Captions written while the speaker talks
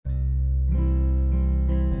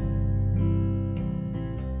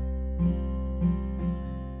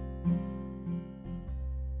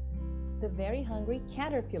Very Hungry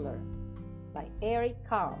Caterpillar by Eric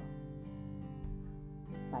Carle,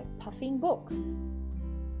 by Puffing Books.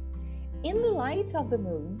 In the light of the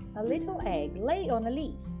moon, a little egg lay on a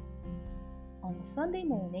leaf. On Sunday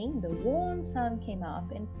morning, the warm sun came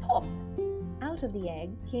up and pop! Out of the egg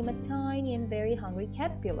came a tiny and very hungry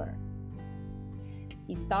caterpillar.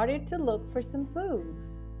 He started to look for some food.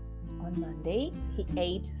 On Monday, he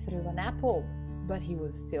ate through an apple, but he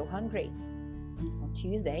was still hungry. On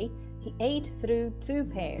Tuesday, he ate through 2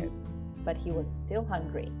 pears, but he was still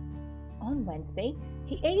hungry. On Wednesday,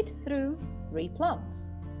 he ate through 3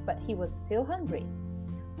 plums, but he was still hungry.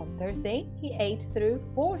 On Thursday, he ate through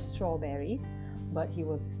 4 strawberries, but he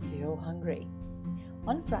was still hungry.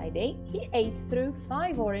 On Friday, he ate through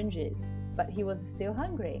 5 oranges, but he was still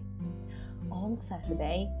hungry. On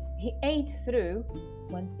Saturday, he ate through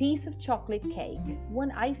 1 piece of chocolate cake,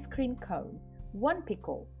 1 ice cream cone, 1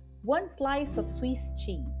 pickle, 1 slice of Swiss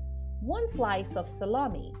cheese, 1 slice of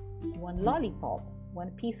salami, 1 lollipop, 1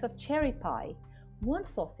 piece of cherry pie, 1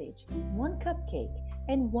 sausage, 1 cupcake,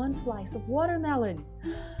 and 1 slice of watermelon.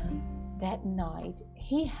 That night,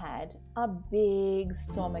 he had a big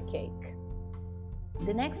stomachache.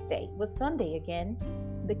 The next day was Sunday again.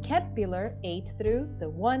 The caterpillar ate through the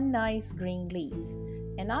 1 nice green leaf,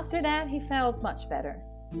 and after that he felt much better.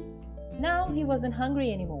 Now he wasn't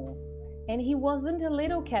hungry anymore, and he wasn't a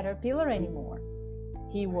little caterpillar anymore.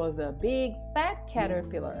 He was a big fat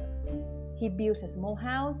caterpillar. He built a small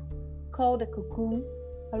house, called a cocoon,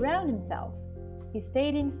 around himself. He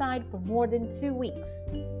stayed inside for more than 2 weeks.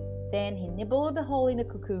 Then he nibbled a hole in the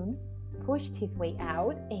cocoon, pushed his way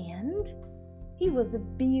out, and he was a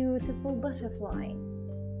beautiful butterfly.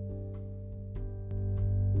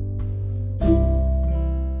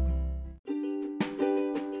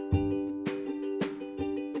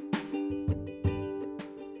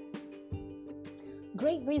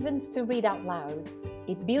 Great reasons to read out loud.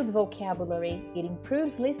 It builds vocabulary, it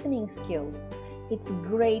improves listening skills. It's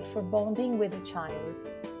great for bonding with a child.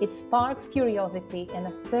 It sparks curiosity and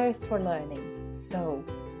a thirst for learning. So,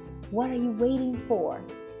 what are you waiting for?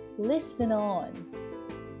 Listen on.